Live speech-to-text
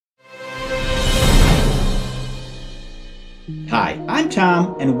Hi, I'm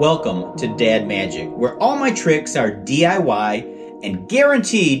Tom and welcome to Dad Magic, where all my tricks are DIY and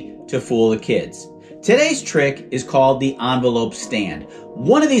guaranteed to fool the kids. Today's trick is called the envelope stand.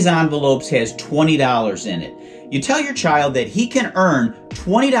 One of these envelopes has $20 in it. You tell your child that he can earn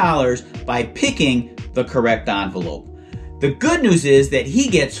 $20 by picking the correct envelope. The good news is that he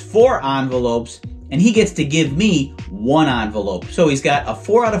gets 4 envelopes and he gets to give me 1 envelope. So he's got a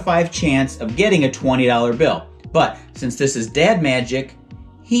 4 out of 5 chance of getting a $20 bill. But since this is Dad Magic,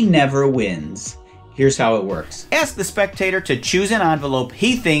 he never wins. Here's how it works. Ask the spectator to choose an envelope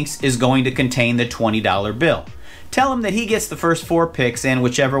he thinks is going to contain the $20 bill. Tell him that he gets the first 4 picks and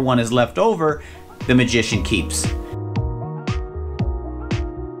whichever one is left over, the magician keeps.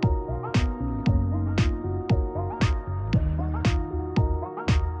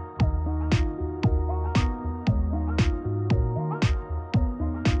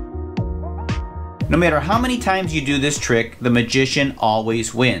 No matter how many times you do this trick, the magician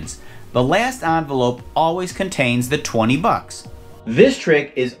always wins. The last envelope always contains the 20 bucks. This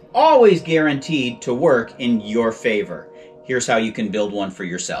trick is always guaranteed to work in your favor. Here's how you can build one for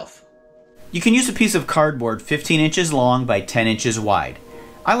yourself. You can use a piece of cardboard 15 inches long by 10 inches wide.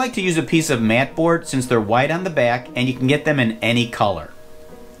 I like to use a piece of mat board since they're white on the back and you can get them in any color.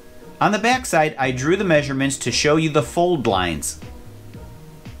 On the back side, I drew the measurements to show you the fold lines.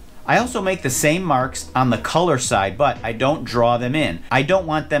 I also make the same marks on the color side, but I don't draw them in. I don't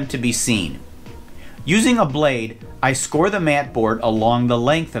want them to be seen. Using a blade, I score the mat board along the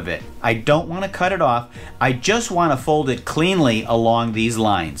length of it. I don't want to cut it off. I just want to fold it cleanly along these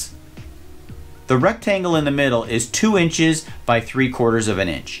lines. The rectangle in the middle is 2 inches by 3/4 of an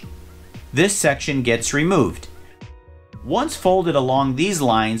inch. This section gets removed. Once folded along these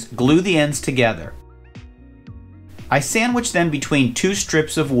lines, glue the ends together. I sandwich them between 2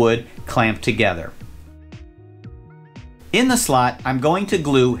 strips of wood clamped together. In the slot, I'm going to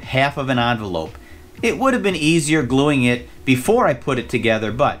glue half of an envelope. It would have been easier gluing it before I put it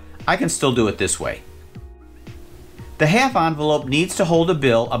together, but I can still do it this way. The half envelope needs to hold a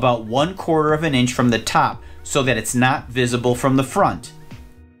bill about 1/4 of an inch from the top so that it's not visible from the front.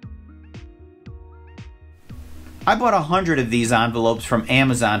 I bought 100 of these envelopes from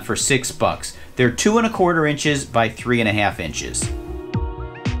Amazon for $6. They're 2 1/4 inches by 3 1/2 inches.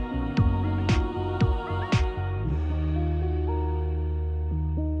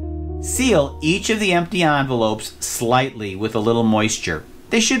 Seal each of the empty envelopes slightly with a little moisture.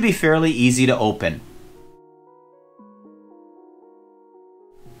 They should be fairly easy to open.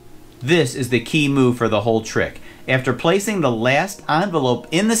 This is the key move for the whole trick. After placing the last envelope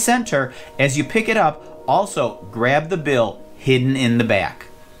in the center, as you pick it up, also grab the bill hidden in the back.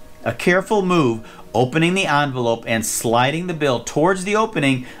 A careful move, opening the envelope and sliding the bill towards the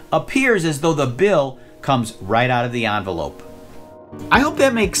opening, appears as though the bill comes right out of the envelope. I hope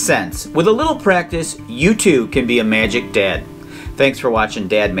that makes sense. With a little practice, you too can be a magic dad. Thanks for watching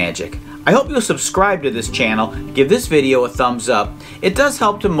Dad Magic. I hope you'll subscribe to this channel, give this video a thumbs up. It does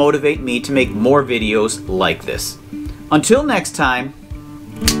help to motivate me to make more videos like this. Until next time,